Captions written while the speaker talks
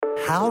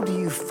How do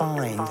you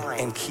find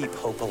and keep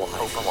hope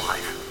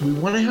alive? We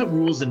want to have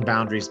rules and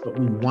boundaries, but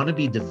we want to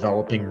be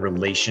developing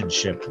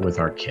relationship with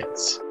our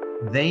kids.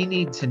 They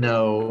need to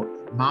know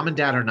mom and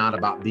dad are not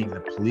about being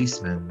the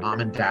policeman. Mom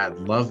and dad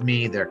love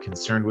me. They're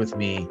concerned with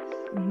me.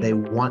 They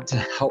want to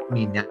help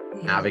me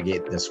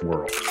navigate this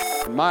world.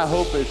 My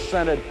hope is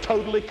centered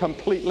totally,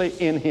 completely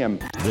in him.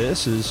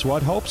 This is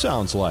what hope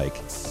sounds like.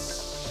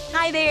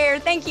 Hi there.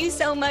 Thank you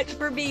so much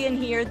for being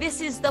here.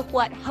 This is the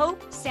What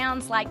Hope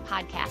Sounds Like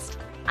podcast.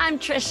 I'm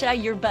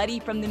Trisha, your buddy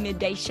from the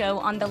Midday Show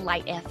on the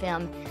Light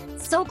FM.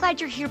 So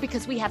glad you're here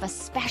because we have a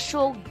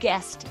special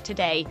guest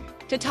today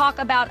to talk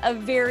about a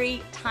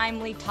very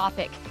timely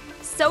topic,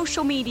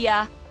 social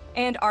media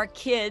and our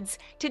kids.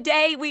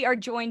 Today, we are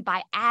joined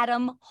by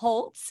Adam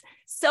Holz.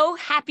 So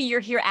happy you're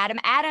here, Adam.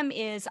 Adam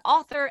is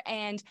author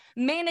and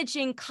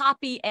managing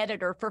copy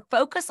editor for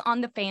Focus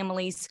on the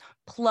Family's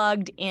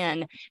Plugged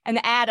In.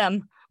 And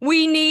Adam,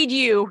 we need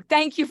you.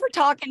 Thank you for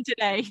talking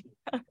today.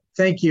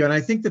 Thank you. And I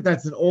think that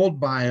that's an old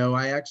bio.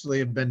 I actually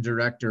have been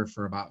director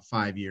for about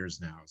 5 years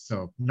now.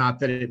 So not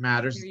that it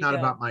matters. It's not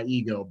about my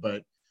ego,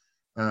 but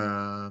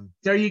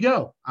there you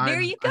go. There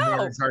you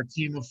go. It's our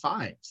team of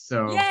 5.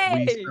 So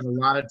Yay. We spend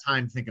a lot of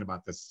time thinking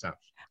about this stuff.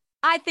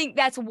 I think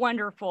that's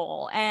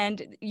wonderful.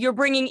 And you're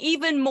bringing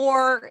even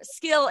more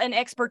skill and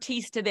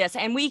expertise to this.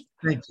 And we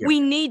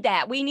need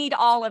that. We need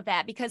all of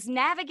that because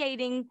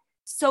navigating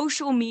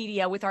social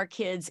media with our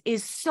kids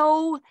is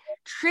so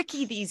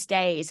tricky these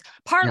days,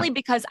 partly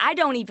because I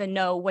don't even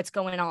know what's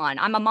going on.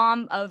 I'm a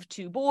mom of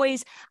 2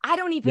 boys. I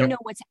don't even know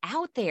what's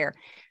out there.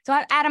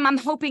 So Adam, I'm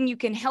hoping you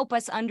can help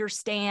us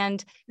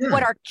understand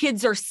what our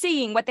kids are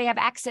seeing, what they have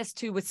access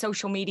to with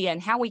social media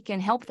and how we can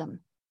help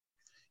them.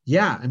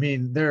 Yeah. I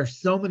mean, there are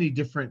so many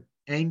different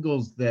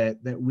angles that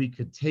we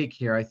could take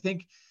here. I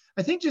think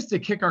just to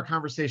kick our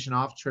conversation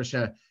off,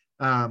 Trisha,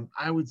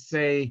 I would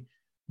say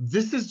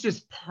this is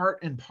just part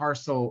and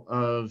parcel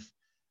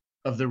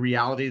of the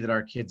reality that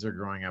our kids are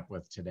growing up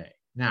with today.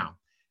 Now,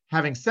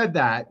 having said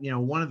that,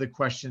 one of the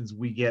questions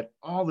we get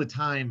all the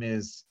time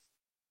is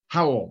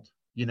how old?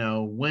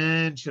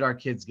 When should our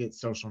kids get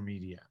social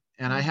media?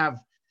 And I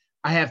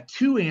have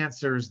 2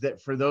 answers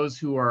that for those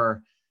who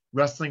are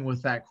wrestling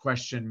with that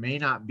question may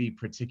not be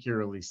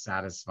particularly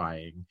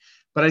satisfying,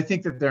 but I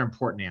think that they're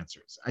important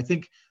answers. I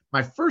think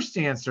my first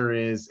answer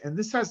is, and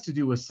this has to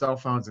do with cell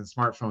phones and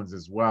smartphones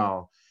as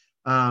well,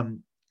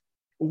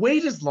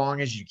 wait as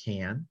long as you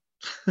can.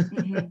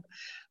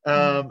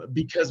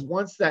 Because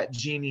once that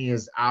genie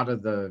is out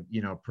of the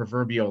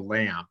proverbial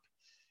lamp,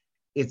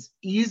 it's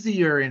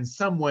easier in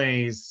some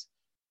ways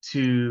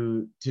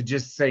to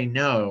just say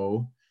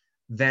no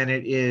than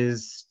it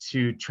is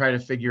to try to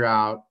figure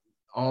out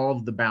all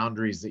of the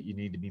boundaries that you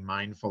need to be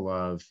mindful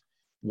of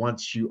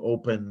once you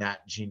open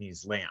that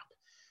genie's lamp.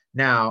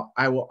 Now,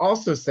 I will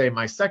also say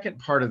my second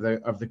part of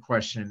the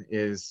question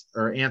is,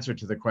 or answer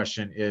to the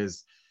question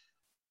is,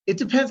 it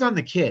depends on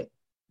the kid.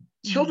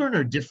 Children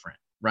are different,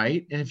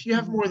 right? And if you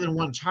have more than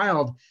one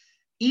child,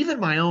 even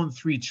my own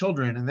 3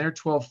 children, and they're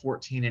 12,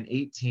 14, and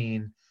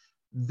 18,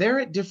 they're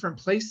at different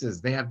places.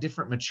 They have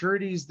different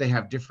maturities. They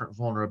have different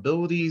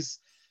vulnerabilities.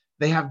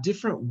 They have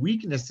different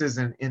weaknesses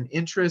and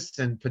interests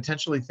and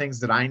potentially things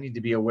that I need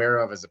to be aware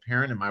of as a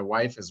parent and my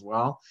wife as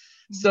well.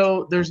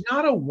 So there's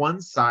not a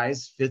one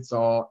size fits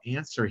all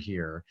answer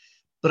here,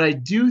 but I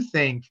do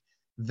think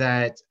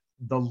that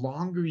the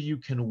longer you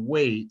can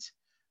wait,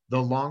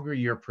 the longer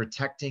you're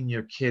protecting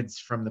your kids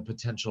from the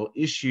potential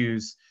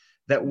issues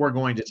that we're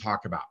going to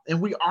talk about. And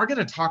we are going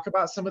to talk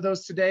about some of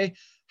those today.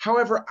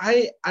 However,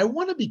 I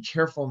want to be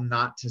careful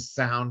not to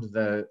sound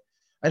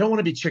I don't want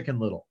to be Chicken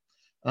Little.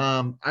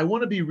 I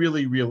want to be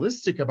really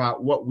realistic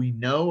about what we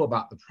know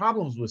about the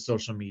problems with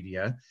social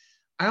media.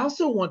 I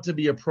also want to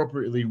be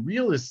appropriately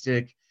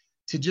realistic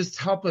to just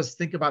help us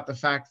think about the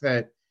fact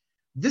that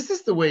this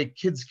is the way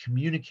kids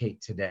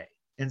communicate today.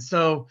 And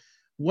so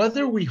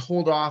whether we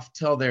hold off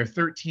till they're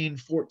 13,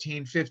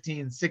 14,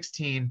 15,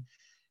 16,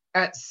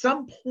 at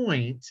some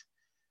point,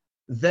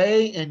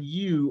 they and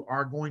you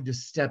are going to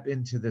step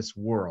into this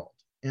world.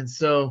 And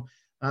so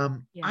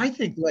I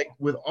think like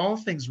with all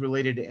things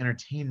related to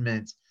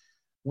entertainment,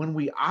 when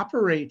we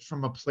operate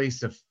from a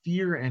place of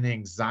fear and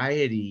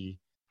anxiety,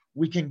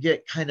 we can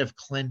get kind of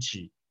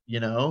clenchy,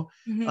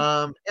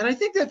 And I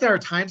think that there are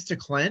times to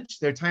clench.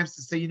 There are times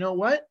to say, you know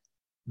what?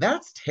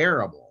 That's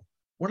terrible.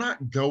 We're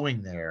not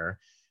going there.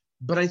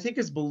 But I think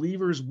as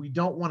believers, we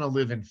don't want to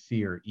live in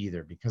fear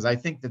either, because I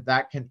think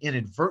that can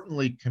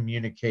inadvertently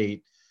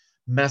communicate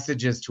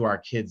messages to our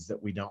kids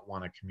that we don't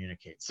want to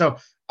communicate. So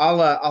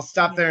I'll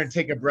stop there and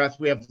take a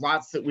breath. We have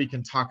lots that we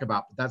can talk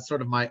about, but that's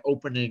sort of my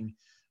opening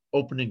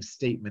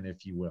statement,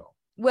 if you will.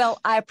 Well,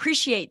 I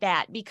appreciate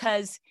that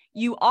because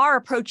you are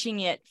approaching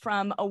it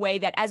from a way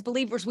that as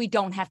believers, we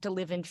don't have to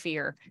live in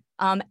fear.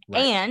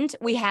 And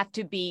we have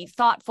to be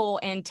thoughtful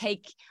and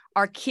take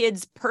our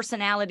kids'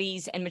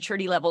 personalities and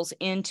maturity levels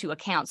into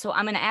account. So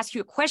I'm going to ask you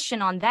a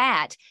question on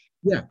that.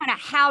 Kind of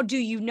how do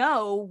you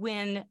know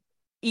when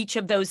each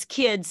of those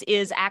kids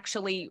is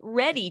actually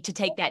ready to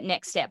take that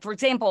next step. For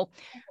example,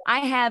 I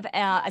have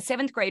a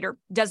 7th grader,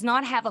 does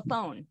not have a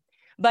phone,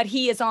 but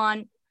he is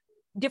on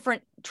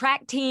different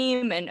track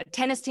team and a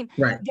tennis team.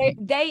 Right.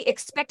 They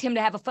expect him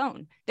to have a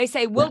phone. They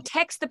say, we'll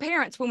text the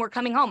parents when we're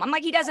coming home. I'm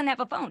like, he doesn't have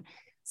a phone.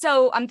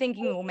 So I'm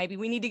thinking, well, maybe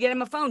we need to get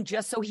him a phone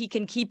just so he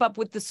can keep up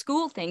with the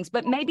school things.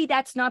 But maybe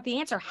that's not the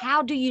answer.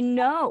 How do you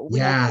know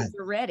when your kids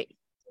are ready?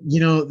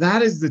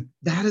 That is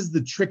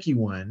the tricky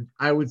one.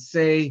 I would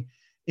say,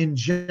 in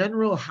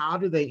general, how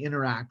do they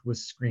interact with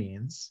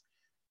screens?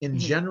 In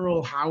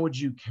general, how would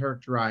you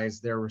characterize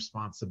their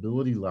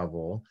responsibility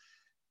level?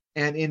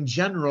 And in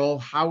general,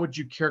 how would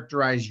you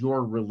characterize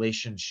your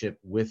relationship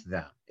with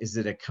them? Is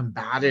it a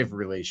combative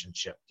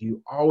relationship? Do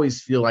you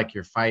always feel like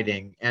you're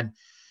fighting? And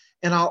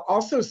I'll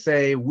also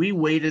say we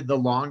waited the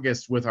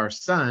longest with our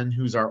son,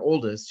 who's our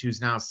oldest, who's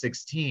now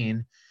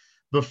 16,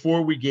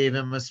 before we gave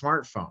him a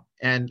smartphone.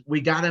 And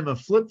we got him a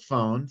flip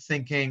phone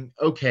thinking,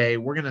 okay,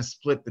 we're going to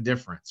split the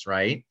difference,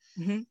 right?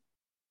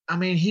 I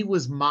mean, he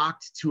was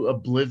mocked to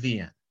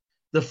oblivion.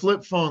 The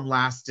flip phone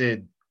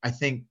lasted, I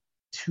think,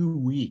 2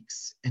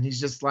 weeks. And he's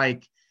just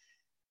like,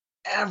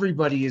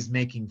 everybody is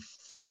making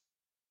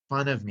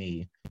fun of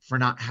me for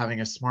not having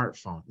a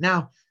smartphone.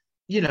 Now,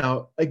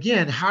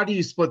 again, how do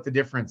you split the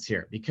difference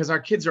here? Because our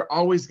kids are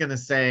always going to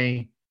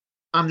say,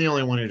 I'm the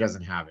only one who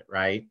doesn't have it,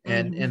 right?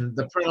 And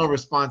the parental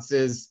response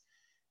is,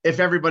 if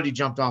everybody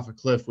jumped off a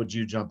cliff, would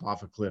you jump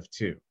off a cliff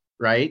too,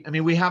 right? I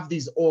mean, we have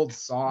these old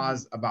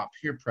saws about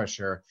peer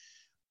pressure,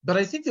 but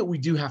I think that we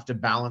do have to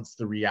balance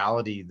the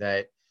reality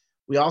that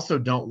we also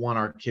don't want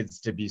our kids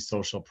to be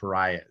social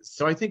pariahs.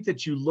 So I think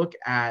that you look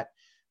at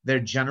their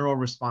general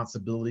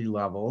responsibility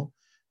level.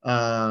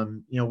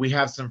 We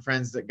have some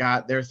friends that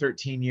got their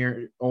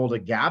 13-year-old a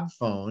Gab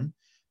phone,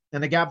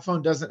 and the Gab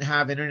phone doesn't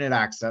have internet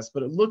access,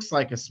 but it looks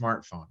like a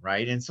smartphone,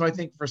 right? And so I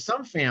think for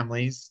some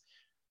families,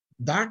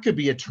 that could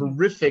be a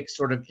terrific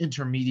sort of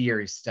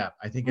intermediary step.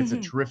 I think it's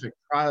a terrific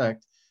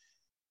product.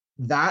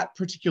 That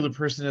particular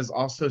person is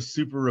also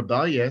super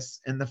rebellious.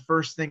 And the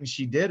first thing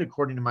she did,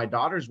 according to my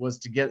daughters, was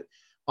to get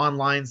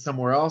online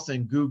somewhere else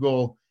and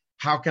Google,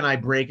 how can I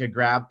break a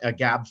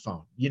Gab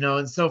phone?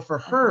 And so for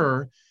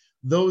her,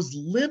 those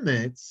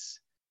limits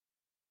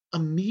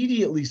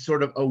immediately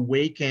sort of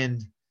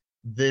awakened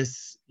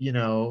this,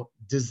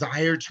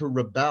 desire to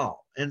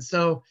rebel. And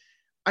so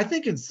I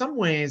think in some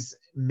ways,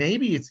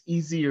 maybe it's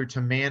easier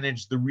to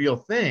manage the real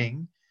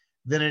thing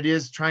than it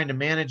is trying to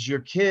manage your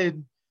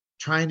kid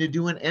trying to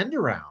do an end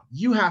around.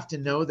 You have to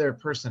know their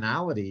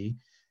personality,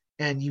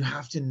 and you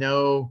have to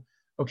know,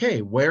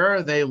 okay, where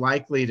are they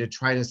likely to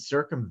try to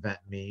circumvent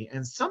me?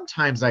 And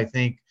sometimes I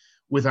think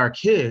with our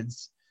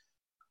kids,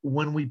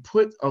 when we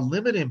put a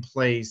limit in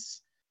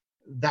place,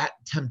 that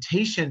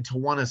temptation to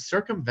want to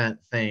circumvent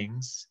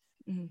things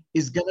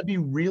is going to be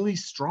really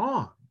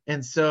strong.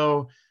 And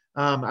so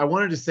I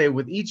wanted to say,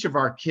 with each of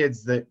our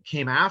kids that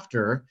came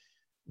after,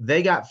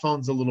 they got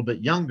phones a little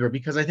bit younger,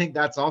 because I think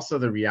that's also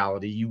the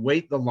reality. You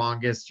wait the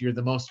longest, you're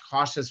the most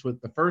cautious with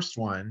the first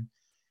one.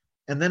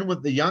 And then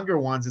with the younger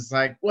ones, it's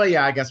like, well,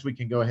 yeah, I guess we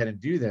can go ahead and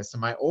do this.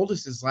 And my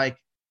oldest is like,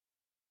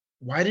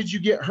 why did you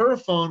get her a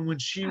phone when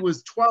she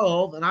was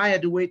 12 and I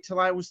had to wait till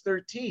I was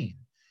 13?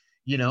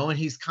 And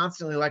he's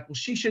constantly like, well,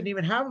 she shouldn't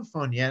even have a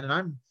phone yet. And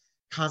I'm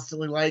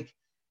constantly like,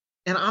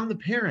 and I'm the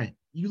parent,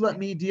 you let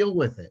me deal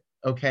with it.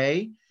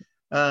 Okay.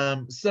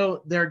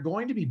 So there are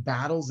going to be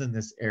battles in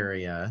this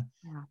area,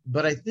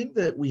 but I think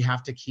that we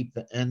have to keep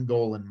the end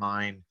goal in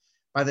mind.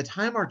 By the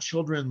time our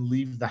children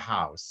leave the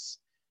house,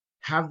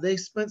 have they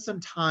spent some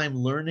time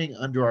learning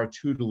under our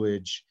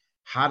tutelage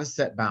how to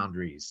set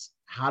boundaries,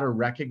 how to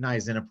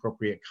recognize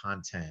inappropriate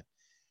content,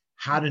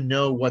 how to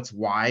know what's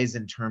wise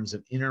in terms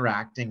of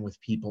interacting with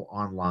people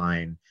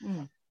online?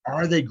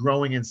 Are they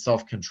growing in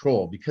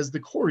self-control? Because the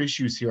core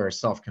issues here are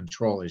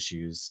self-control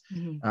issues.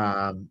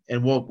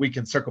 And we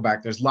can circle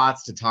back. There's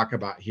lots to talk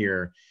about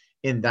here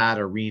in that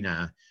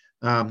arena.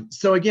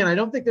 So again, I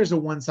don't think there's a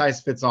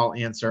one-size-fits-all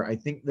answer. I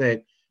think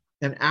that,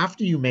 and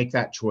after you make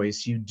that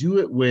choice, you do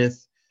it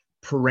with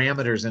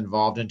parameters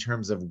involved in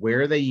terms of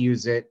where they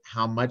use it,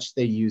 how much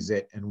they use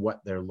it, and what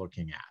they're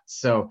looking at.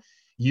 So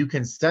you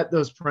can set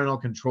those parental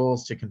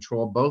controls to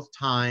control both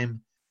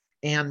time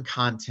and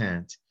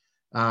content.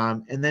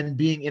 And then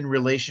being in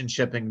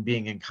relationship and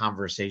being in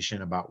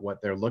conversation about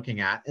what they're looking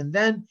at, and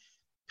then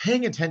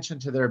paying attention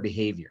to their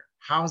behavior.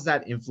 How is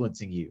that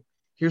influencing you?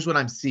 Here's what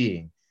I'm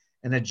seeing,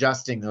 and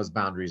adjusting those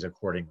boundaries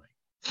accordingly.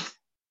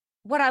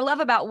 What I love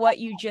about what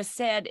you just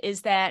said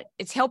is that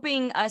it's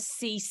helping us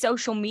see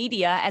social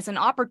media as an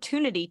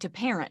opportunity to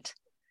parent.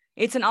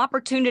 It's an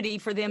opportunity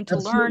for them to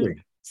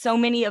learn so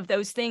many of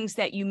those things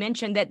that you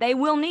mentioned that they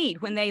will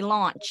need when they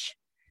launch.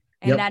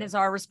 And that is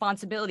our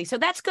responsibility. So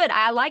that's good.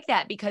 I like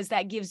that, because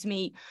that gives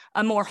me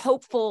a more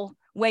hopeful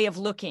way of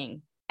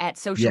looking at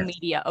social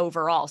media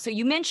overall. So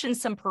you mentioned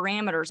some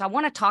parameters. I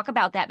want to talk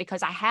about that,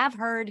 because I have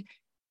heard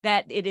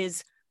that it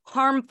is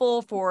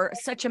harmful for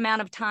such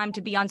amount of time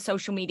to be on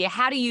social media.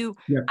 How do you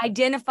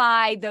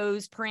identify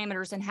those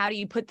parameters, and how do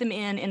you put them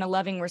in a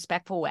loving,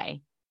 respectful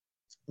way?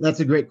 That's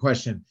a great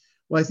question.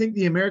 Well, I think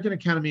the American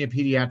Academy of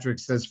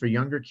Pediatrics says for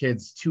younger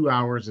kids, 2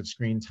 hours of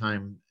screen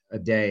time a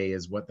day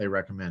is what they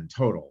recommend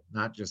total,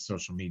 not just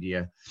social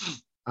media.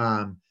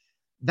 Um,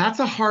 that's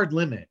a hard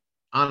limit,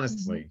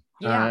 honestly.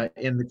 Yeah.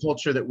 In the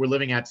culture that we're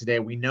living at today,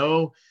 we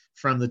know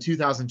from the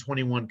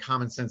 2021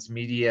 Common Sense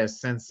Media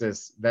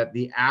Census that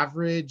the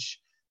average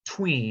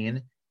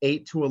tween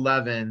 8 to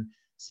 11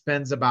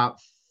 spends about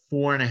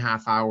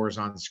 4.5 hours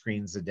on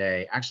screens a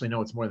day. Actually,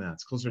 no, it's more than that.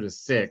 It's closer to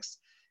 6.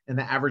 And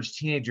the average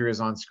teenager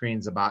is on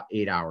screens about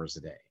 8 hours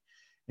a day.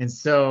 And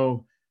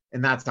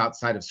that's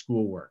outside of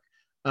schoolwork.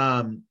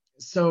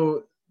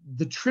 So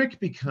the trick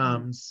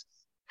becomes,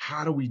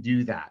 how do we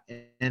do that?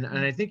 And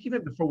I think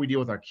even before we deal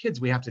with our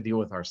kids, we have to deal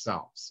with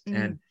ourselves.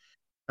 And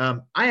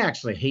I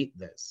actually hate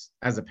this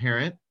as a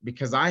parent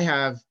because I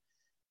have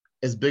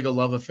as big a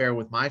love affair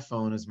with my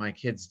phone as my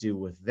kids do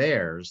with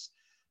theirs.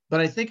 But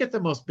I think at the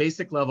most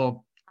basic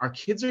level, our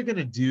kids are going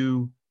to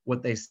do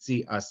what they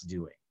see us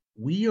doing.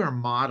 We are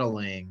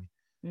modeling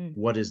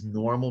what is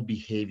normal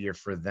behavior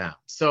for them.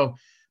 So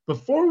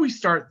before we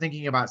start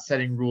thinking about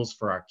setting rules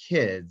for our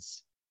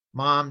kids,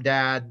 mom,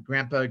 dad,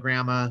 grandpa,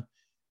 grandma,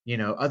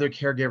 other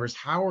caregivers,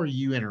 how are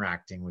you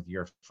interacting with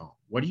your phone?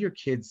 What are your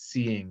kids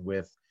seeing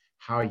with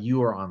how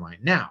you are online?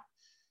 Now,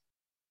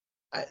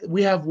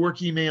 we have work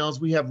emails,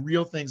 we have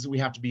real things that we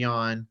have to be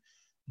on.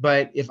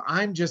 But if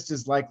I'm just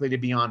as likely to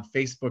be on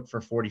Facebook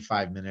for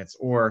 45 minutes,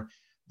 or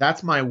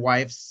that's my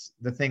wife's,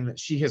 the thing that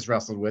she has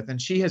wrestled with,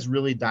 and she has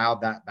really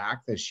dialed that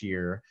back this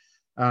year.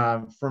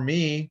 For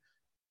me,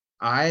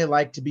 I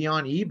like to be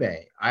on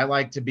eBay. I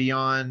like to be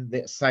on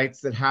the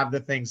sites that have the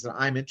things that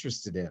I'm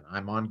interested in.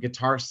 I'm on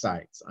guitar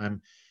sites.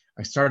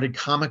 I started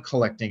comic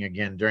collecting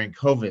again during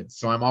COVID.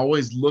 So I'm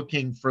always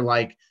looking for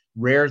like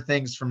rare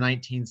things from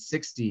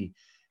 1960.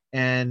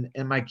 And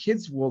my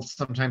kids will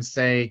sometimes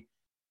say,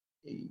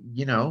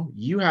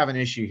 you have an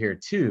issue here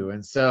too.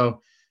 And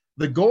so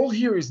the goal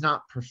here is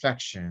not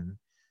perfection.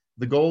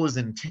 The goal is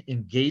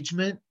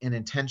engagement and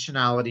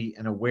intentionality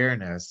and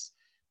awareness.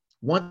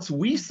 Once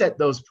we set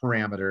those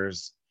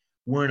parameters,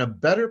 we're in a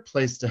better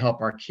place to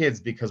help our kids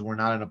because we're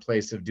not in a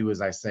place of do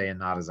as I say and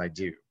not as I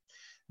do.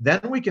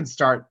 Then we can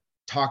start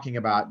talking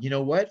about,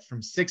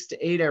 from 6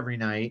 to 8 every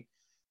night,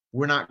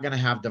 we're not going to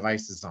have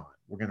devices on.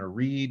 We're going to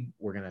read,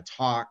 we're going to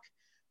talk,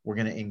 we're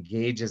going to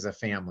engage as a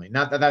family.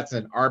 Not that that's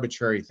an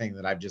arbitrary thing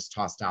that I've just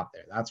tossed out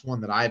there. That's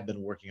one that I've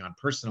been working on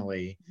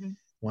personally.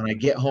 When I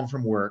get home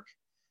from work,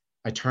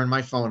 I turn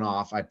my phone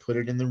off. I put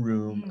it in the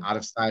room, out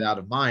of sight, out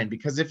of mind.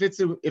 Because if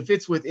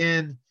it's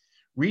within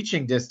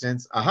reaching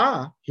distance,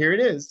 here it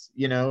is.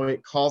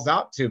 It calls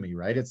out to me,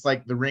 right? It's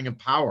like the ring of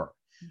power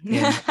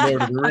in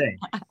Lord of the Rings.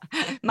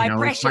 My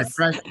precious. It's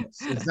my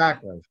precious,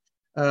 exactly.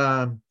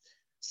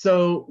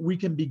 So we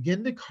can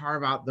begin to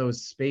carve out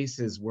those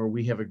spaces where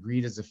we have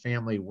agreed as a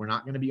family, we're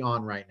not going to be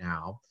on right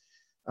now.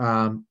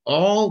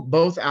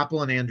 Both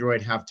Apple and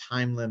Android have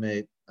time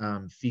limit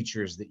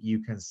features that you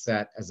can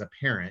set as a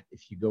parent.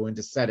 If you go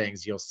into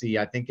settings, you'll see,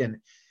 I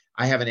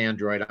have an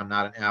Android. I'm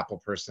not an Apple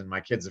person. My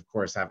kids, of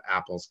course, have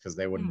Apples because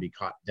they wouldn't be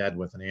caught dead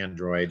with an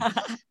Android.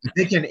 I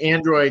think in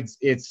Androids,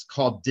 it's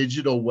called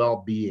digital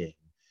well-being.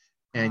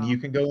 And you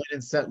can go in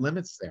and set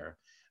limits there.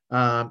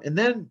 And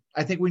then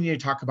I think we need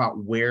to talk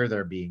about where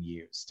they're being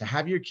used. To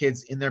have your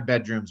kids in their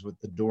bedrooms with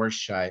the doors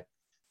shut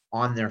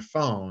on their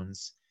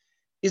phones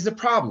is a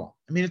problem.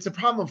 I mean, it's a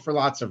problem for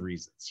lots of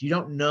reasons. You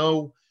don't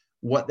know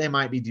what they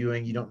might be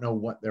doing. You don't know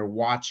what they're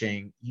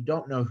watching. You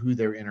don't know who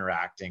they're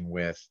interacting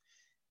with.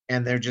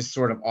 And they're just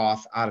sort of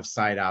off, out of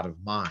sight, out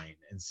of mind.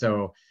 And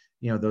so,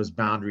 those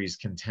boundaries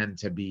can tend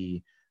to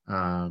be,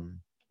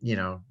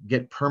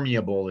 get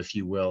permeable, if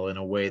you will, in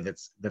a way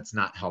that's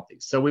not healthy.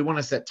 So we want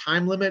to set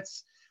time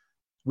limits.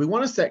 We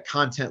want to set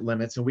content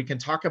limits, and we can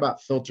talk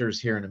about filters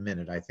here in a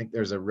minute. I think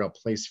there's a real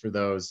place for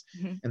those,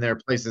 and there are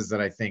places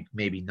that I think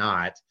maybe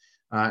not.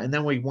 And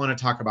then we want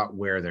to talk about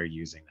where they're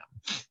using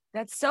them.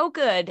 That's so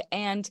good.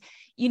 And,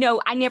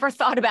 I never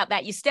thought about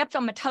that. You stepped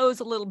on my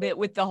toes a little bit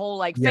with the whole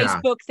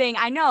Facebook thing.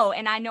 I know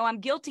I'm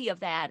guilty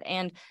of that.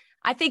 And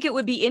I think it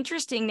would be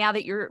interesting now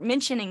that you're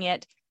mentioning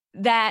it,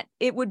 that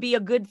it would be a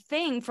good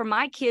thing for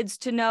my kids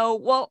to know,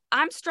 well,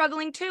 I'm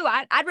struggling too.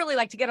 I'd really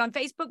like to get on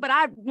Facebook, but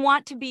I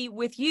want to be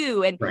with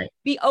you and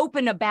be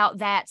open about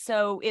that.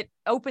 So it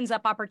opens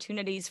up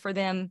opportunities for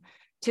them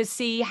to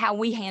see how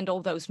we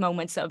handle those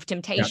moments of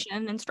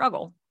temptation and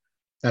struggle.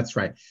 That's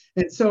right.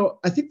 And so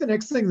I think the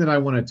next thing that I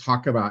want to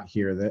talk about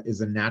here that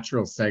is a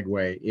natural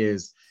segue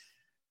is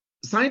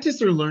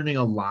scientists are learning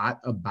a lot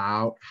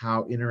about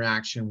how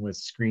interaction with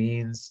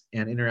screens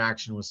and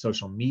interaction with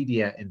social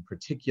media in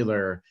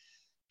particular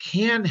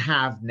can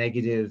have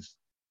negative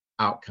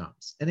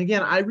outcomes. And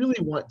again, I really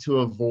want to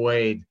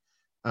avoid,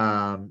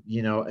 a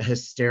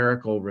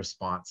hysterical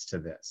response to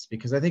this,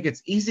 because I think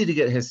it's easy to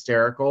get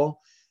hysterical,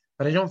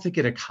 but I don't think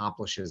it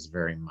accomplishes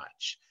very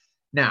much.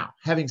 Now,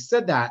 having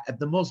said that, at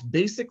the most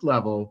basic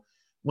level,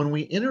 when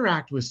we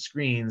interact with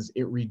screens,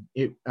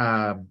 it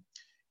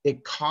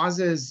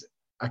causes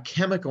a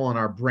chemical in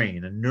our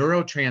brain, a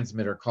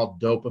neurotransmitter called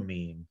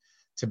dopamine,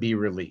 to be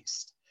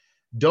released.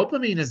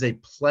 Dopamine is a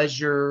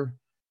pleasure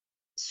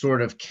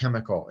sort of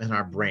chemical in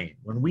our brain.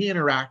 When we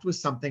interact with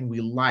something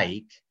we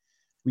like,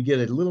 we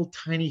get a little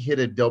tiny hit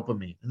of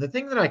dopamine. And the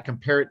thing that I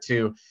compare it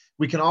to,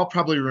 we can all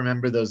probably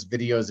remember those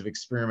videos of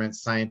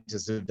experiments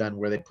scientists have done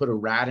where they put a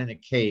rat in a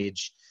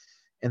cage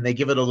and they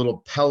give it a little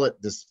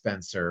pellet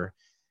dispenser,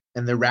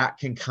 and the rat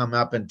can come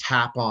up and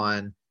tap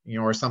on,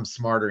 or some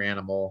smarter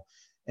animal,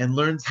 and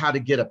learns how to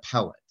get a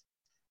pellet.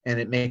 And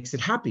it makes it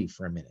happy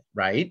for a minute,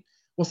 right?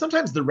 Well,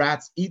 sometimes the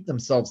rats eat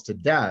themselves to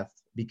death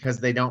because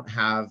they don't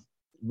have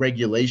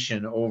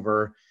regulation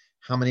over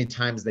how many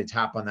times they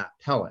tap on that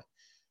pellet.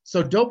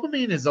 So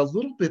dopamine is a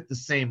little bit the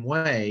same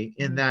way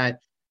in that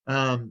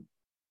our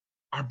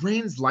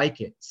brains like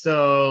it.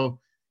 So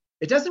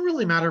it doesn't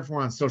really matter if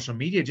we're on social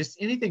media, just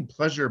anything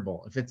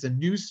pleasurable. If it's a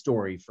news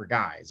story for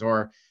guys,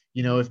 or,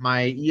 if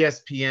my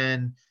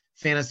ESPN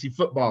fantasy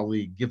football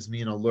league gives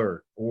me an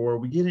alert, or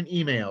we get an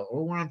email,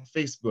 or we're on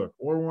Facebook,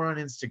 or we're on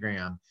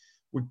Instagram,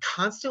 we're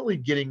constantly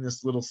getting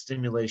this little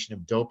stimulation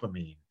of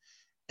dopamine.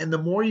 And the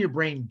more your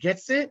brain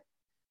gets it,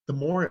 the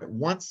more it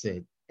wants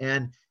it.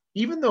 And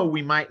even though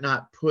we might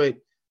not put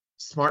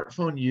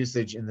smartphone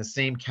usage in the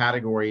same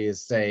category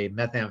as, say,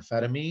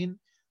 methamphetamine,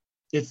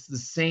 it's the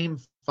same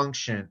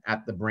function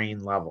at the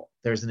brain level.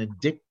 There's an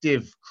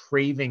addictive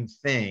craving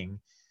thing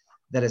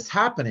that is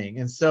happening.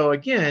 And so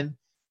again,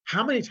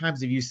 how many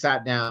times have you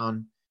sat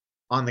down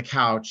on the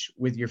couch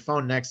with your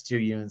phone next to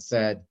you and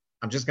said,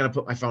 I'm just going to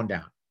put my phone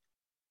down?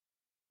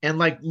 And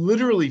like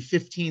literally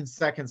 15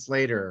 seconds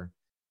later,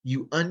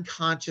 you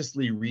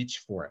unconsciously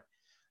reach for it.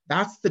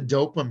 That's the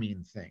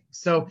dopamine thing.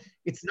 So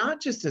it's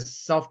not just a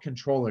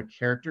self-control or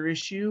character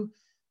issue.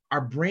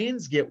 Our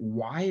brains get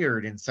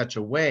wired in such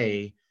a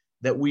way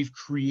that we've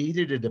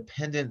created a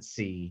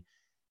dependency,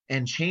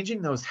 and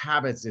changing those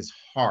habits is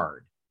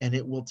hard, and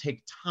it will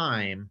take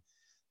time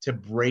to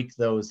break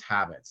those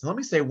habits. And let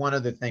me say one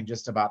other thing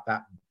just about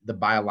that, the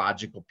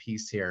biological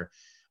piece here.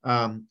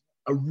 A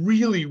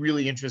really,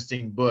 really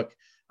interesting book.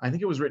 I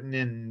think it was written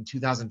in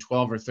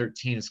 2012 or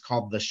 13. It's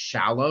called The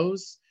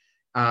Shallows.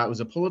 It was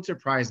a Pulitzer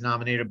Prize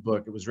nominated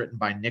book. It was written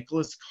by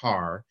Nicholas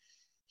Carr.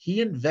 He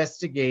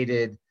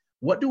investigated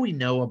what do we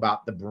know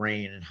about the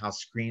brain and how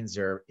screens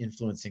are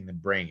influencing the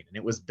brain. And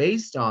it was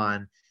based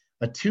on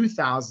a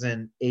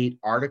 2008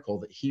 article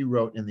that he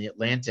wrote in The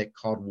Atlantic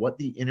called What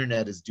the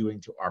Internet is Doing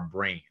to Our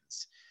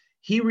Brains.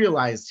 He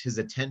realized his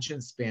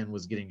attention span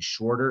was getting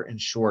shorter and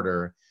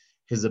shorter.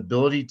 His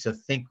ability to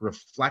think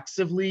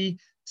reflexively,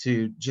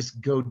 to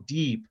just go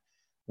deep,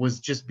 was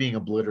just being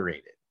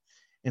obliterated.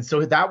 And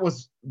so that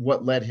was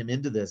what led him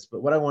into this.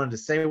 But what I wanted to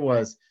say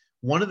was,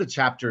 one of the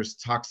chapters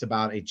talks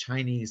about a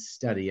Chinese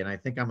study, and I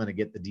think I'm going to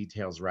get the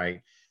details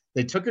right.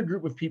 They took a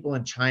group of people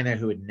in China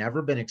who had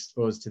never been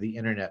exposed to the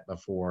internet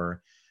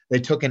before.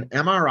 They took an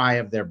MRI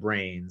of their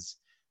brains.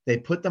 They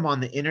put them on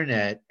the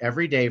internet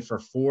every day for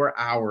 4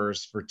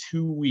 hours for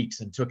 2 weeks,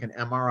 and took an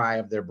MRI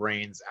of their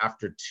brains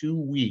after 2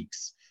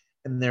 weeks,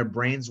 and their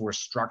brains were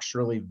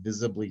structurally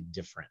visibly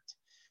different.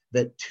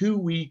 That 2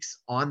 weeks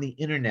on the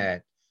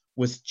internet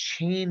was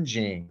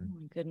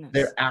changing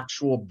their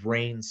actual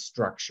brain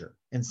structure.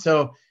 And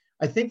so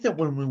I think that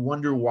when we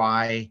wonder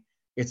why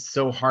it's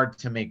so hard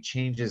to make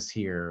changes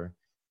here,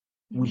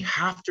 we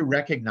have to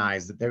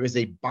recognize that there is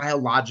a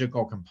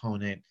biological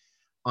component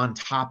on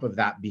top of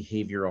that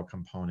behavioral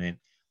component.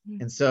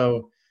 And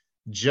so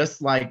just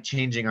like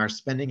changing our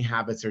spending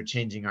habits or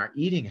changing our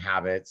eating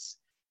habits,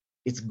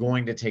 it's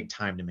going to take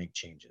time to make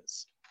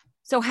changes.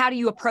 So how do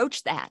you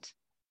approach that?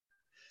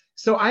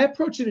 So I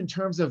approach it in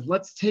terms of,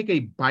 let's take a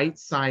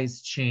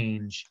bite-sized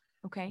change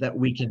that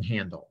we can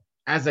handle.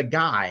 As a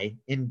guy,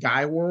 in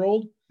guy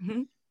world,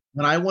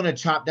 when I want to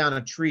chop down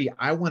a tree,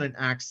 I want an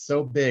axe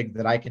so big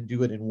that I can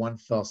do it in one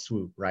fell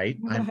swoop, right?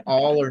 I'm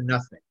all or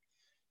nothing,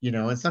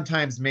 and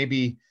sometimes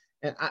maybe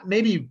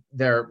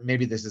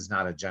this is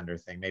not a gender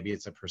thing. Maybe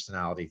it's a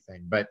personality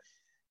thing, but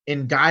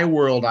in guy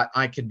world,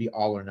 I can be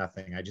all or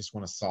nothing. I just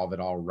want to solve it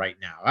all right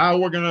now. Oh,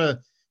 we're going to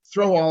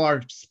throw all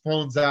our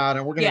phones out,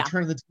 and we're going to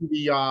turn the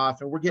TV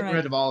off, and we're getting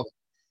rid of all of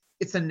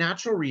it. It's a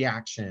natural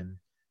reaction,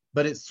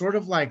 but it's sort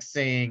of like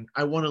saying,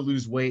 I want to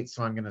lose weight,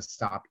 so I'm going to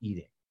stop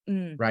eating,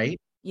 right?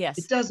 Yes.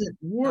 It doesn't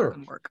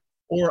work.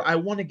 Or I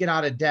want to get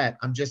out of debt,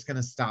 I'm just going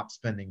to stop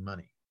spending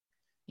money.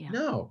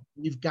 No,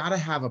 you've got to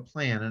have a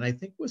plan. And I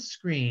think with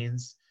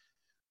screens,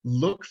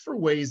 look for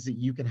ways that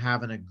you can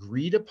have an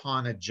agreed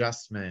upon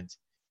adjustment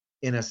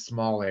in a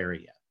small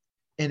area,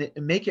 and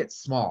make it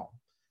small.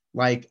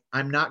 Like,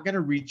 I'm not going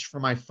to reach for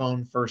my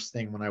phone first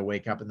thing when I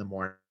wake up in the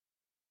morning.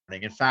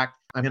 In fact,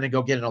 I'm going to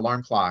go get an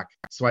alarm clock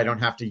so I don't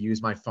have to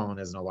use my phone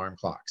as an alarm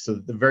clock. So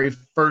the very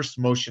first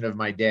motion of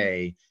my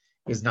day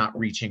is not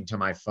reaching to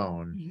my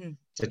phone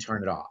to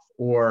turn it off.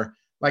 Or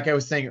like I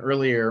was saying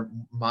earlier,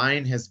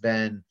 mine has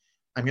been,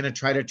 I'm going to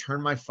try to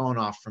turn my phone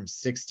off from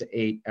 6 to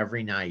 8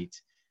 every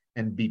night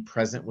and be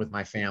present with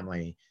my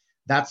family.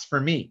 That's for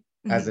me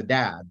as a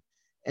dad.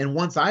 And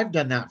once I've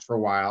done that for a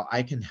while,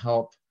 I can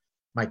help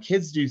my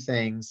kids do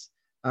things.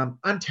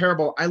 I'm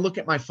terrible. I look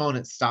at my phone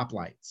at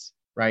stoplights,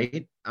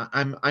 right?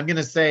 I'm going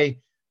to say,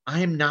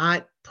 I'm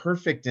not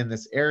perfect in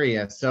this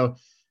area. So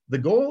the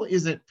goal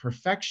isn't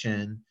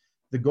perfection.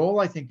 The goal,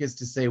 I think, is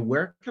to say,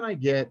 where can I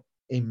get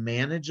a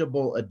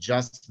manageable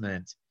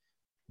adjustment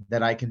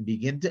that I can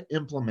begin to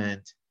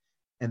implement,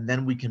 and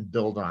then we can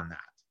build on that.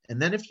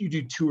 And then if you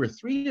do 2 or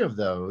 3 of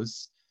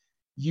those,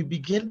 you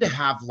begin to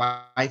have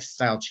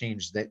lifestyle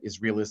change that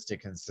is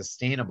realistic and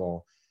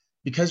sustainable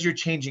because you're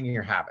changing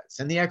your habits.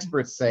 And the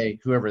experts say,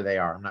 whoever they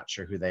are, I'm not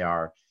sure who they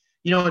are,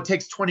 it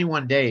takes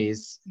 21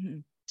 days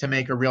to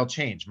make a real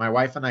change. My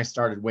wife and I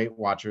started Weight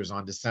Watchers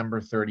on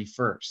December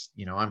 31st.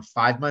 I'm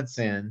 5 months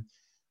in.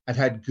 I've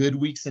had good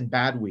weeks and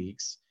bad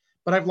weeks,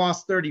 but I've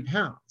lost 30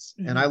 pounds.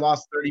 And I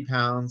lost 30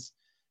 pounds,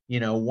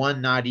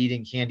 one not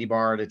eating candy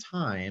bar at a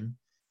time.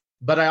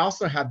 But I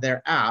also have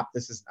their app.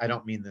 I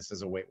don't mean this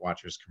as a Weight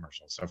Watchers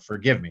commercial, so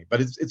forgive me, but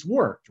it's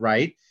worked,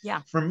 right?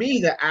 Yeah. For me,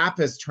 the app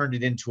has turned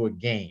it into a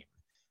game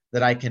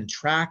that I can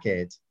track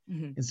it.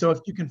 And so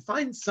if you can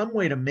find some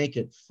way to make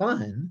it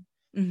fun,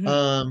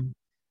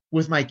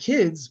 with my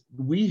kids,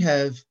 we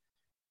have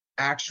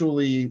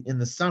actually in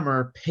the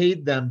summer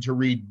paid them to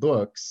read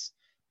books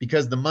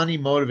because the money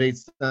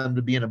motivates them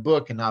to be in a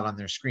book and not on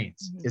their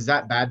screens. Is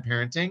that bad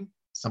parenting?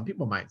 Some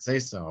people might say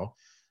so.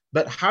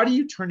 But how do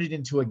you turn it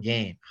into a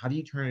game? How do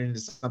you turn it into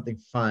something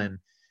fun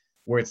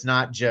where it's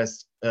not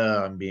just,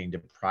 I'm being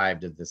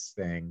deprived of this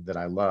thing that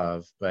I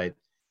love, but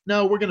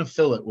no, we're going to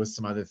fill it with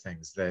some other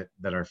things that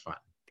are fun.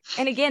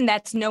 And again,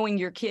 that's knowing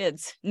your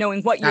kids,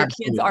 knowing what your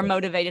kids are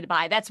motivated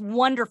by. That's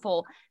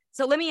wonderful.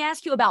 So let me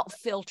ask you about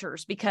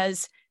filters,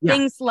 because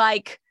things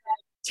like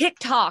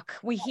TikTok,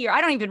 we hear, I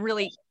don't even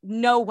really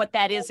know what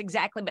that is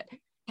exactly, but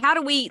how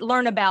do we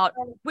learn about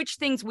which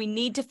things we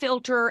need to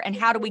filter and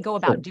how do we go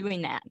about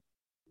doing that?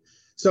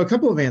 So a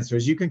couple of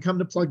answers. You can come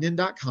to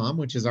pluggedin.com,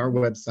 which is our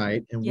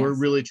website, and we're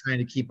really trying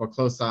to keep a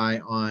close eye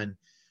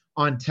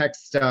on tech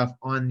stuff,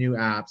 on new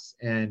apps,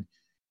 and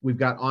we've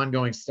got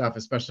ongoing stuff,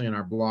 especially in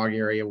our blog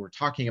area. We're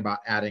talking about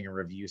adding a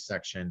review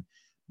section,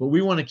 but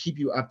we want to keep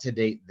you up to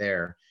date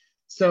there.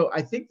 So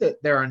I think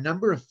that there are a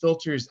number of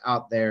filters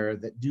out there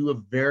that do a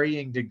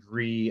varying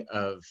degree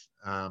of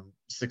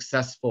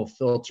successful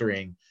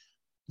filtering.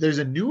 There's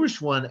a newish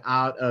one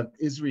out of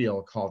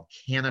Israel called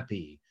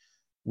Canopy,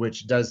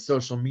 which does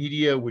social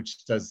media,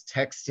 which does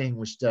texting,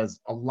 which does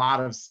a lot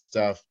of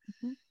stuff.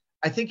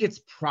 I think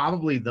it's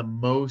probably the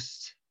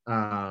most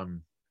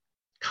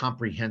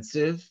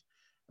comprehensive.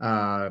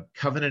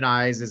 Covenant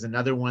Eyes is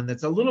another one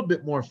that's a little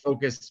bit more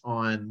focused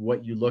on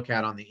what you look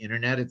at on the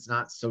internet. It's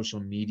not social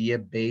media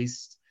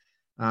based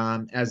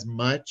as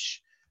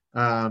much.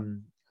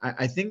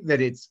 I think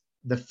that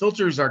the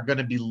filters are going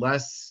to be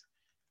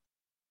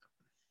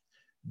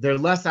they're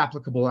less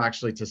applicable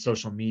actually to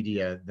social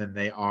media than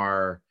they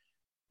are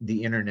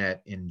the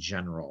internet in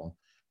general.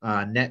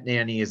 Net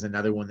Nanny is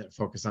another one that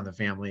Focus on the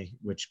Family,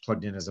 which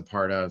Plugged In is a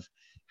part of,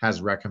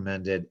 has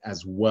recommended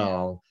as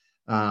well.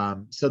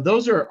 So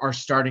those are our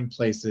starting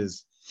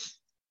places,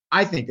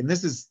 I think. And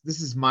this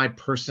is my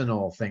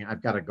personal thing.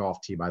 I've got a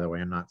golf tee, by the way.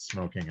 I'm not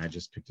smoking. I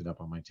just picked it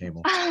up on my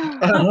table.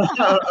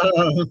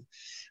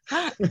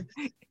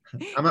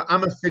 I'm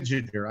a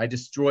fidgeter. I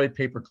destroy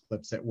paper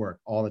clips at work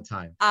all the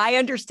time. I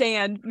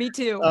understand. Me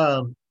too.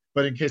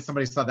 But in case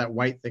somebody saw that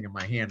white thing in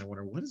my hand, I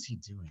wonder, what is he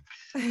doing?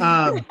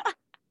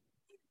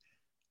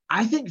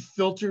 I think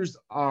filters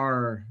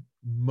are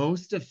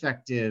most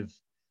effective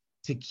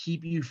to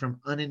keep you from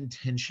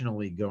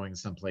unintentionally going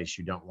someplace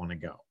you don't want to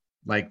go.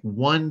 Like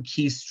one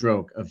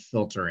keystroke of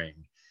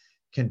filtering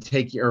can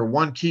take you, or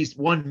one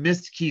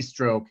missed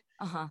keystroke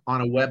on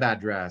a web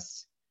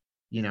address,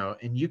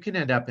 and you can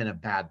end up in a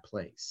bad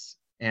place.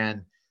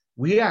 And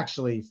we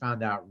actually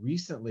found out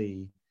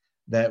recently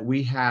that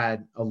we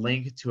had a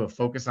link to a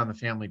Focus on the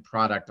Family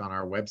product on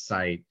our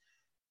website.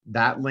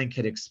 That link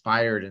had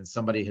expired and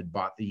somebody had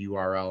bought the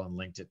URL and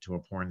linked it to a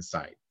porn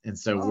site. And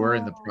so we're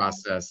in the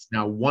process.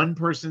 Now, one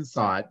person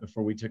saw it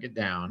before we took it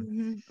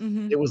down.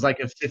 It was like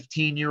a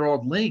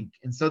 15-year-old link.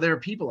 And so there are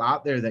people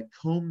out there that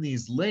comb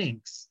these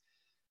links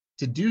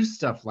to do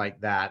stuff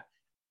like that.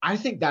 I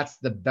think that's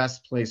the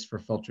best place for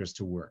filters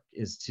to work,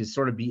 is to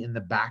sort of be in the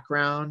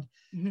background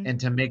and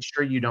to make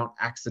sure you don't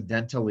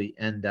accidentally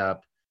end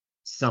up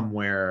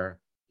somewhere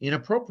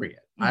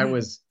inappropriate. I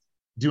was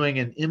doing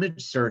an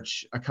image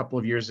search a couple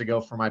of years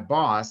ago for my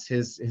boss.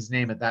 His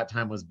name at that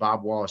time was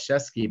Bob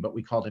Waliszewski, but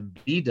we called him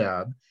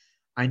B-Dub.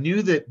 I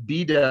knew that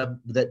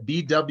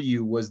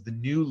BW was the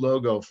new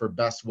logo for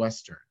Best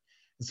Western.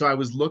 And so I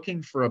was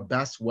looking for a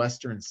Best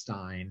Western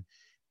Stein,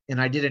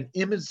 and I did an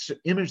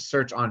image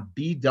search on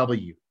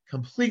BW,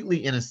 completely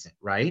innocent,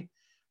 right?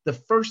 The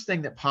first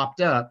thing that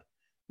popped up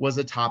was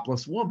a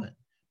topless woman,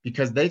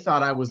 because they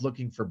thought I was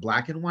looking for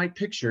black and white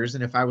pictures.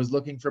 And if I was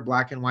looking for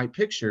black and white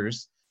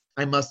pictures,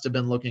 I must have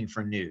been looking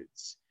for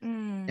nudes.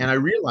 And I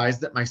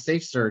realized that my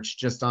safe search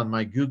just on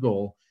my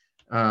Google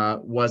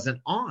wasn't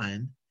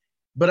on.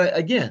 But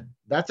again,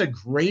 that's a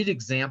great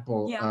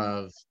example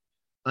of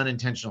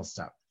unintentional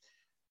stuff.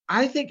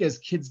 I think as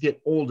kids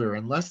get older,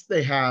 unless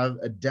they have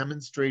a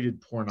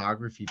demonstrated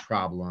pornography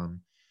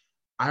problem,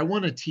 I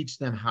want to teach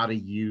them how to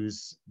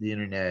use the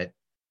internet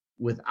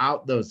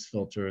without those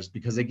filters,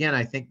 because again,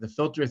 I think the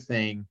filter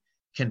thing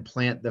can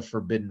plant the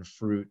forbidden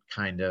fruit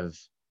kind of,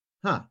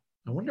 I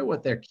wonder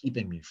what they're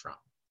keeping me from.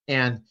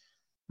 And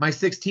my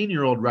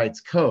 16-year-old writes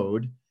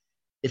code.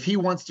 If he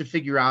wants to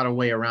figure out a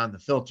way around the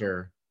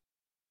filter,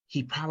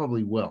 he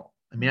probably will.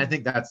 I mean, I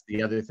think that's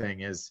the other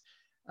thing is,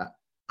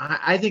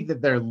 I think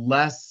that they're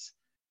less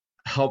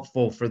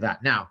helpful for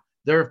that. Now,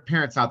 there are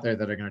parents out there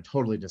that are going to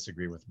totally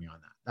disagree with me on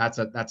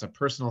that. That's a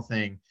personal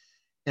thing.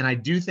 And I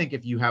do think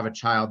if you have a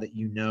child that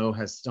you know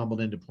has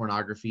stumbled into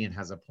pornography and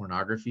has a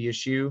pornography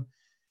issue,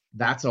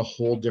 that's a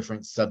whole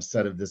different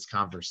subset of this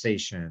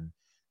conversation.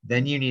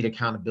 Then you need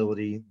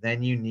accountability.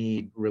 Then you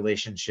need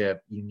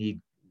relationship. You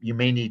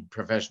may need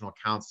professional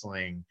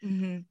counseling.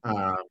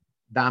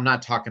 I'm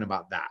not talking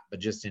about that, but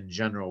just in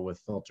general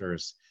with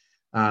filters.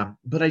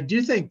 But I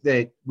do think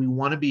that we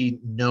want to be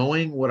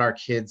knowing what our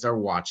kids are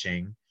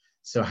watching.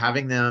 So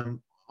having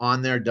them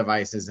on their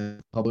devices in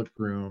the public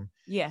room.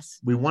 Yes.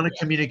 We want to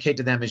communicate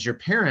to them as your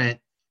parent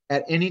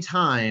at any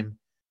time.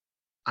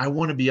 I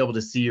want to be able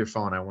to see your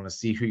phone. I want to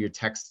see who you're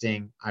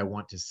texting. I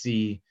want to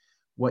see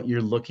what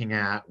you're looking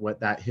at, what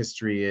that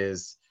history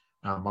is.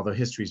 Although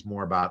history is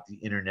more about the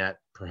internet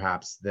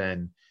perhaps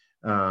than,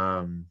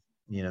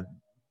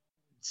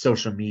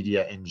 social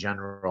media in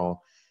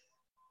general.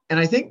 And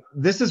I think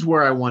this is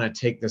where I want to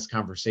take this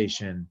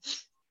conversation.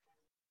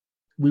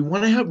 We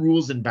want to have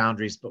rules and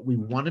boundaries, but we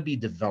want to be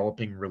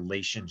developing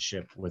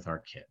relationship with our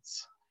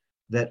kids.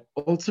 That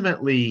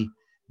ultimately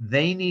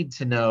they need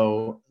to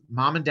know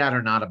mom and dad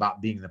are not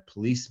about being the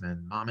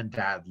policeman. Mom and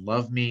dad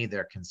love me.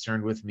 They're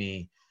concerned with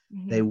me.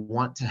 They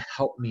want to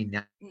help me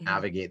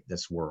navigate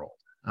this world.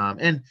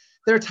 And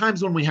there are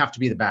times when we have to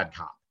be the bad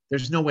cop.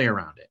 There's no way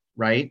around it,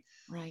 right?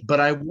 Right. But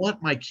I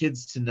want my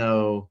kids to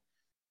know,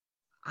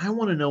 I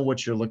want to know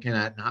what you're looking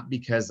at, not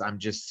because I'm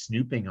just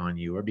snooping on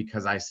you or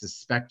because I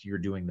suspect you're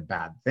doing the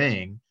bad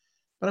thing,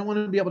 but I want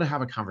to be able to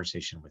have a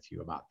conversation with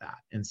you about that.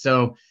 And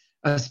so,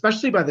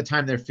 especially by the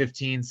time they're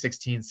 15,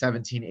 16,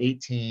 17,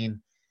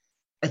 18,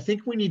 I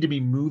think we need to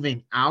be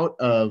moving out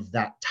of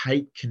that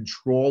tight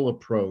control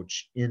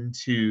approach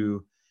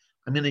into,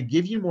 I'm going to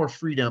give you more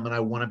freedom and I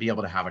want to be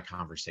able to have a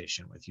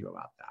conversation with you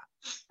about that.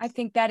 I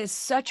think that is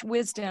such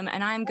wisdom,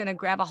 and I'm going to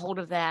grab a hold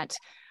of that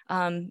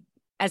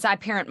as I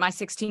parent my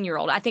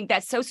 16-year-old. I think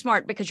that's so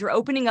smart because you're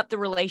opening up the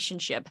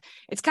relationship.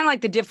 It's kind of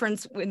like the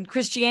difference in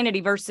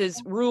Christianity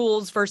versus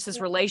rules versus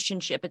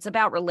relationship. It's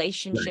about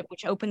relationship,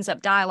 which opens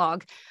up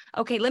dialogue.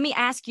 Okay, let me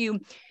ask you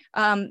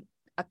a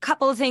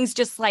couple of things,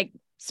 just like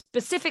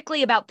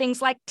specifically about things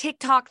like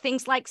TikTok,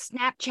 things like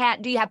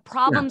Snapchat. Do you have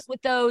problems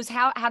with those?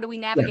 How do we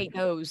navigate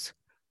those?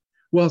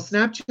 Well,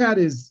 Snapchat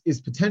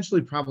is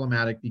potentially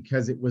problematic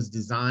because it was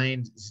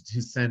designed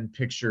to send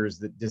pictures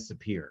that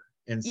disappear.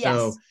 And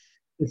so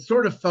it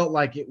sort of felt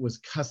like it was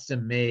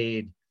custom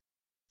made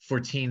for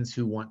teens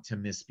who want to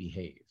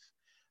misbehave.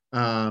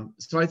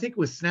 So I think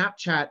with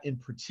Snapchat in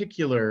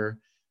particular,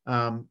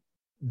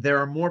 there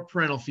are more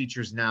parental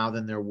features now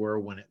than there were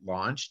when it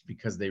launched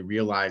because they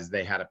realized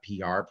they had a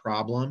PR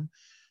problem.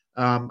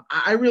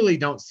 I really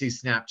don't see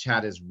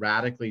Snapchat as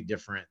radically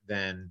different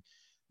than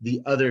the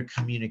other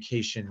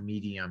communication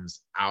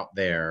mediums out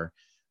there.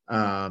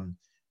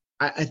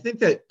 I think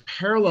that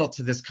parallel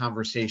to this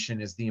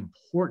conversation is the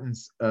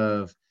importance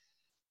of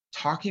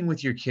talking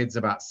with your kids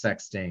about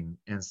sexting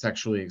and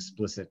sexually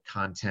explicit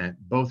content,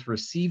 both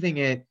receiving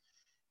it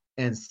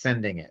and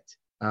sending it.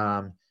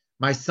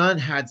 My son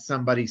had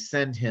somebody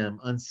send him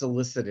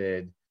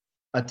unsolicited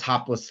a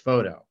topless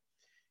photo.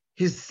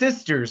 His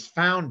sisters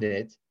found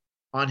it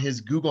on his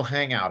Google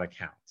Hangout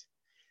account.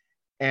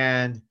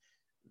 And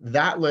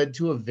that led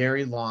to a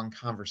very long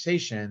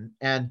conversation.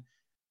 And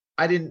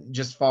I didn't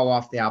just fall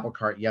off the apple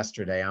cart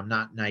yesterday. I'm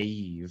not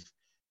naive.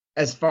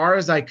 As far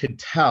as I could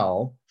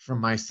tell from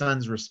my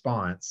son's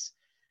response,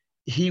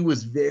 he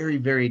was very,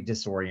 very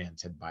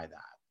disoriented by that.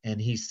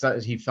 And he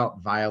felt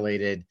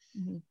violated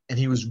and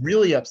he was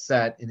really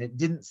upset. And it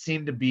didn't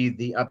seem to be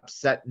the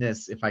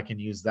upsetness, if I can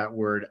use that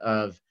word,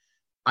 of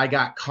I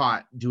got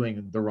caught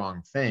doing the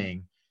wrong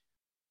thing.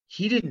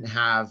 He didn't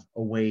have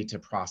a way to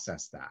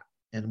process that.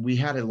 And we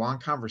had a long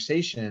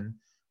conversation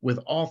with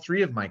all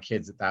three of my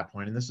kids at that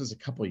point, and this was a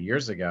couple of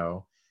years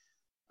ago,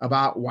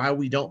 about why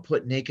we don't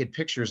put naked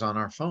pictures on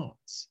our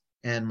phones.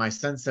 And my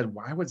son said,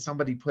 why would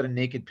somebody put a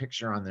naked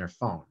picture on their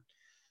phone?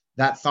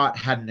 That thought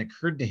hadn't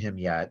occurred to him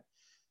yet.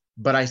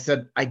 But I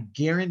said, I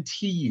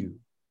guarantee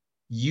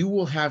you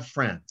will have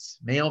friends,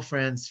 male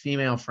friends,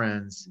 female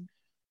friends,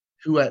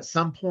 who at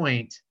some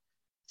point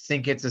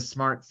think it's a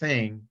smart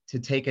thing to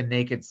take a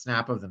naked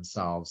snap of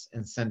themselves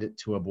and send it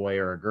to a boy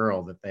or a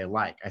girl that they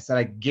like. I said,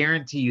 I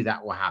guarantee you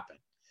that will happen.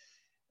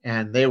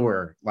 And they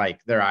were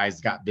like, their eyes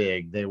got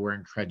big. They were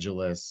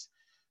incredulous.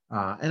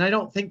 And I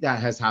don't think that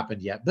has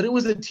happened yet, but it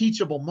was a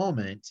teachable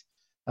moment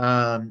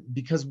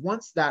because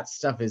once that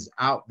stuff is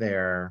out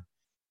there,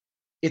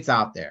 it's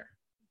out there.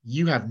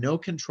 You have no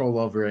control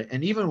over it.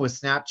 And even with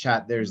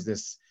Snapchat, there's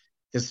this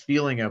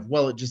feeling of,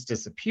 well, it just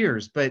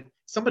disappears, but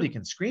somebody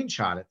can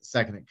screenshot it the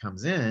second it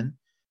comes in,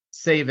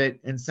 save it,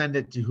 and send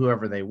it to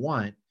whoever they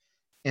want.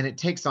 and it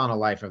takes on a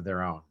life of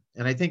their own.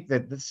 And I think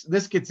that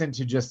this gets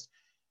into just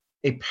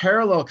a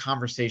parallel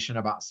conversation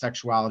about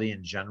sexuality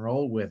in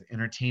general with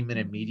entertainment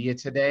and media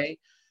today.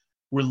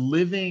 We're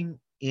living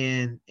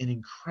in an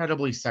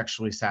incredibly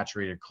sexually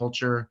saturated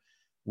culture.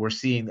 We're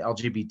seeing the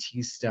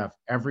LGBT stuff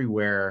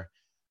everywhere.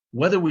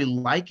 Whether we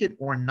like it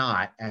or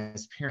not,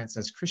 as parents,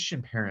 as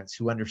Christian parents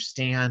who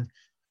understand,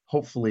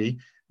 hopefully,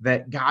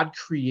 that God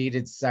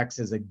created sex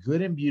as a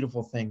good and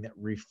beautiful thing that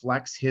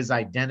reflects his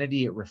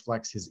identity, it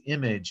reflects his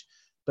image,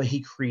 but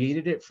he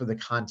created it for the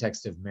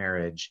context of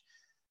marriage.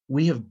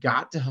 We have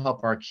got to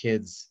help our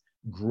kids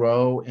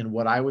grow in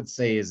what I would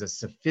say is a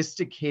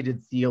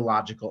sophisticated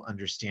theological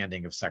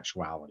understanding of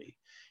sexuality.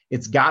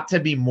 It's got to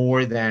be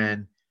more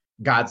than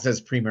God says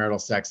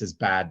premarital sex is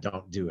bad,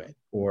 don't do it.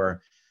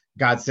 Or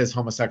God says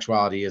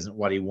homosexuality isn't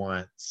what he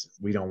wants,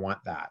 we don't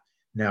want that.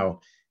 No,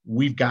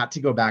 we've got to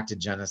go back to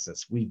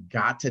Genesis. We've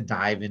got to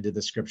dive into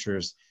the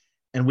scriptures,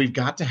 and we've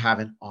got to have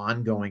an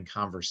ongoing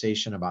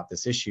conversation about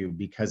this issue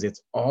because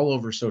it's all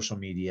over social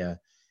media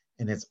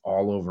and it's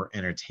all over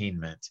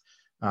entertainment.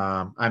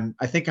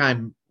 I think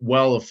I'm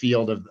well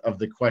afield of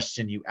the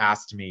question you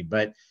asked me,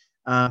 but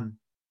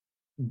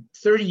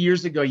 30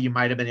 years ago, you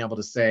might have been able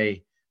to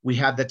say, we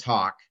had the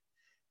talk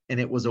and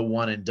it was a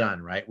one and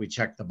done, right? We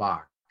checked the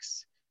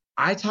box.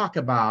 I talk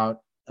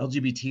about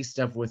LGBT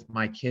stuff with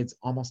my kids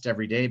almost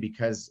every day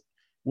because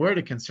we're at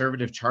a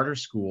conservative charter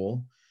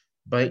school,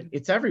 but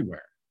it's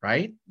everywhere,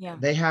 right? Yeah.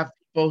 They have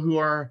people who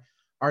are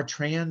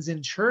trans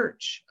in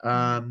church. They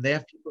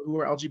have people who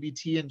are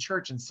LGBT in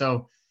church. And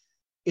so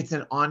it's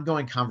an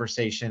ongoing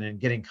conversation, and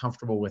getting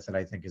comfortable with it,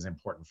 I think, is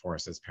important for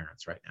us as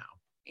parents right now.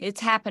 It's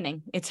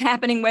happening. It's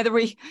happening whether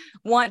we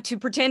want to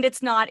pretend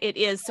it's not, it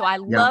is. So I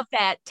love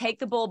that take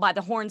the bull by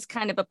the horns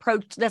kind of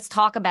approach. Let's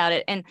talk about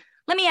it. And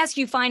let me ask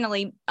you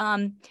finally,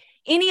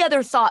 any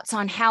other thoughts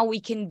on how we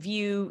can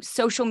view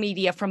social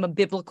media from a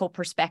biblical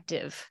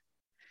perspective?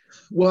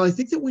 Well, I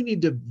think that we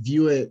need to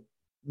view it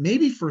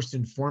maybe first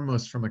and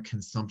foremost from a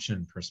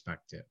consumption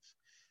perspective.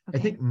 Okay.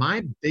 I think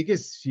my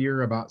biggest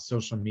fear about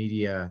social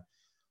media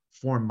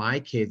for my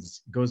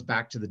kids goes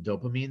back to the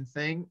dopamine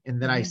thing,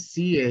 and that I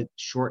see it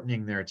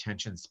shortening their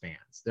attention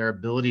spans, their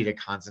ability to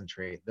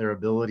concentrate, their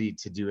ability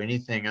to do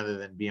anything other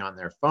than be on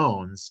their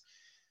phones.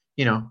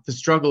 You know, the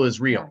struggle is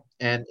real.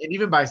 And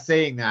even by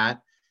saying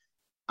that,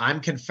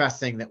 I'm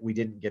confessing that we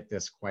didn't get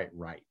this quite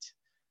right.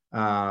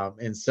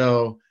 And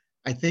so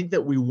I think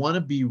that we want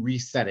to be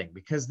resetting,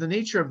 because the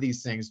nature of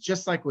these things,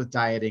 just like with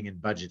dieting and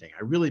budgeting,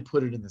 I really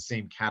put it in the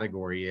same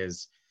category,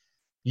 is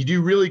you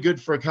do really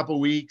good for a couple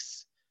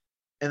weeks,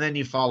 and then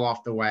you fall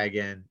off the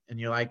wagon and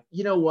you're like,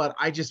 you know what?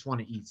 I just want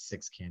to eat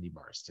 6 candy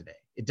bars today.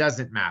 It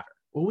doesn't matter.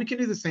 Well, we can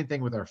do the same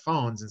thing with our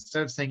phones.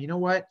 Instead of saying, you know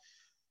what?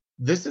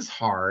 This is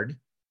hard,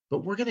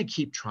 but we're going to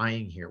keep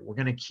trying here. We're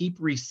going to keep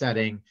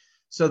resetting.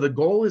 So the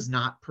goal is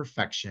not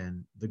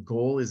perfection. The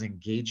goal is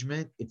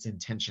engagement. It's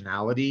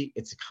intentionality.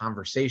 It's a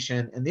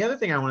conversation. And the other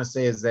thing I want to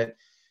say is that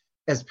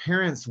as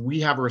parents, we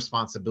have a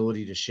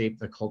responsibility to shape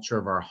the culture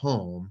of our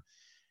home.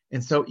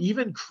 And so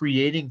even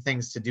creating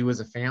things to do as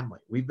a family,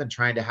 we've been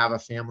trying to have a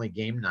family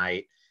game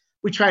night.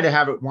 We try to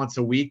have it once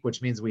a week, which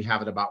means we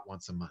have it about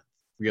once a month,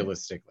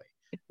 realistically,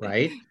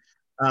 right?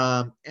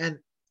 And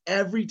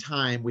every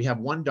time we have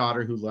one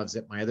daughter who loves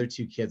it, my other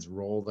 2 kids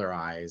roll their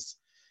eyes,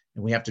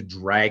 and we have to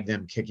drag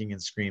them kicking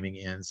and screaming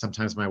in.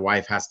 Sometimes my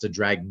wife has to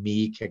drag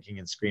me kicking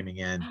and screaming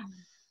in.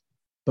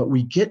 But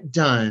we get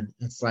done.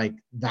 It's like,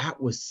 that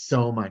was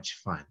so much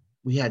fun.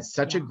 We had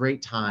such a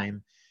great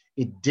time.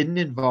 It didn't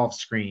involve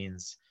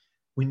screens.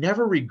 We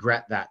never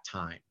regret that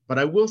time. But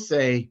I will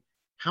say,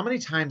 how many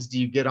times do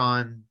you get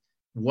on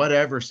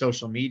whatever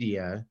social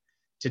media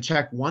to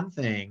check one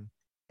thing,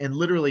 and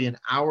literally an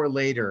hour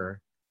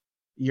later,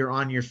 you're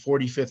on your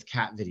 45th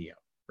cat video,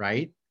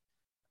 right?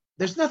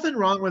 There's nothing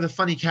wrong with a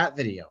funny cat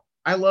video.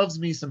 I loves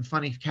me some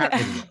funny cat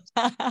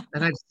videos.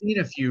 And I've seen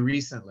a few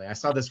recently. I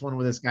saw this one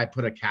where this guy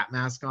put a cat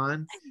mask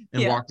on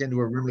and walked into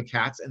a room of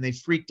cats, and they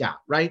freaked out,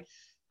 right?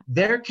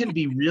 There can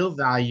be real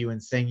value in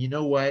saying, you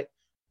know what?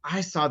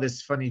 I saw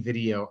this funny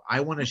video. I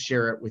want to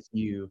share it with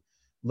you.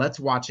 Let's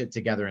watch it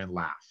together and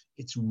laugh.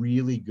 It's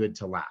really good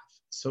to laugh.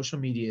 Social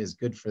media is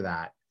good for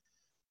that.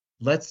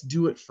 Let's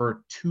do it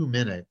for 2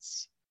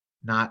 minutes,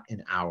 not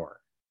an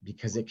hour,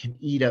 because it can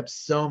eat up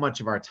so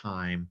much of our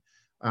time.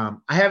 I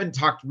haven't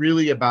talked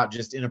really about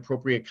just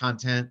inappropriate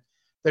content.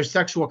 There's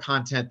sexual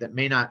content that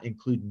may not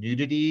include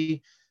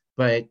nudity,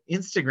 but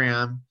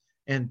Instagram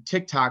and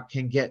TikTok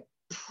can get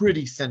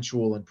pretty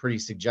sensual and pretty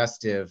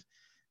suggestive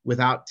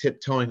without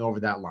tiptoeing over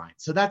that line.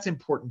 So that's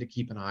important to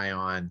keep an eye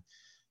on.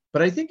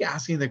 But I think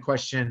asking the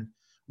question,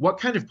 what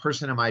kind of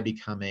person am I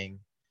becoming?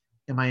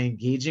 Am I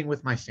engaging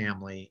with my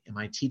family? Am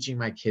I teaching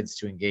my kids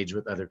to engage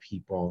with other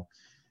people?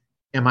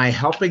 Am I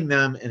helping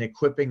them and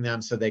equipping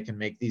them so they can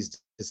make these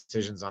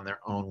decisions on their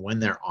own when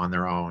they're on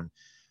their own?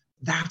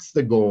 That's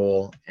the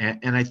goal.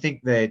 And I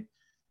think that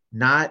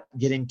not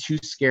getting too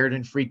scared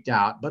and freaked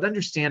out, but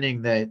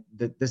understanding that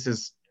this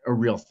is a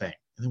real thing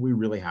and that we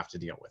really have to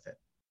deal with it.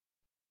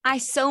 I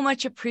so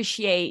much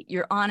appreciate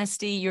your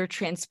honesty, your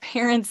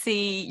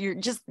transparency,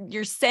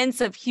 your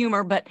sense of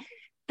humor, but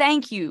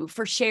thank you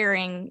for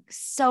sharing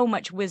so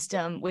much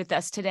wisdom with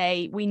us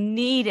today. We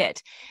need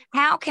it.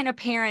 How can a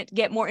parent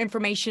get more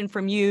information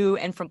from you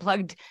and from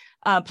Plugged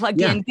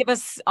In? Give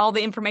us all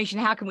the information.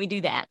 How can we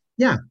do that?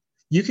 Yeah,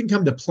 you can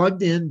come to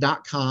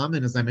pluggedin.com.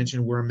 And as I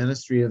mentioned, we're a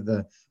ministry of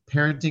the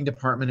parenting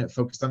department at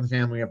Focused on the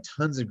Family. We have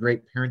tons of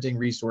great parenting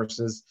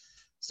resources.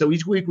 So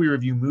each week we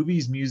review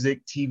movies,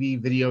 music, TV,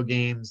 video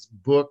games,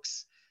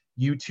 books,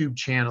 YouTube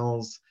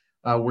channels.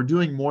 We're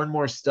doing more and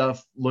more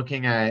stuff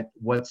looking at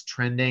what's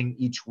trending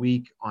each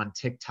week on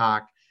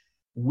TikTok.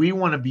 We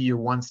want to be your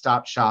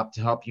one-stop shop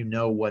to help you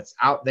know what's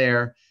out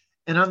there.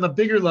 And on the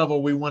bigger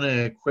level, we want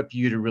to equip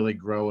you to really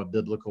grow a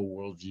biblical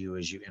worldview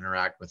as you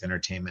interact with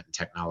entertainment and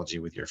technology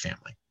with your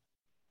family.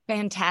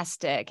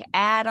 Fantastic.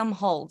 Adam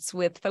Holz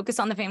with Focus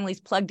on the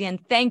Family's Plugged In.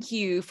 Thank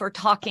you for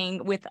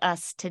talking with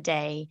us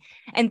today.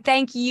 And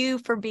thank you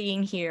for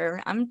being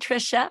here. I'm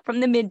Trisha from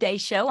the Midday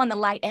Show on the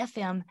Light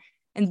FM.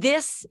 And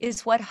this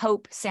is what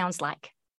hope sounds like.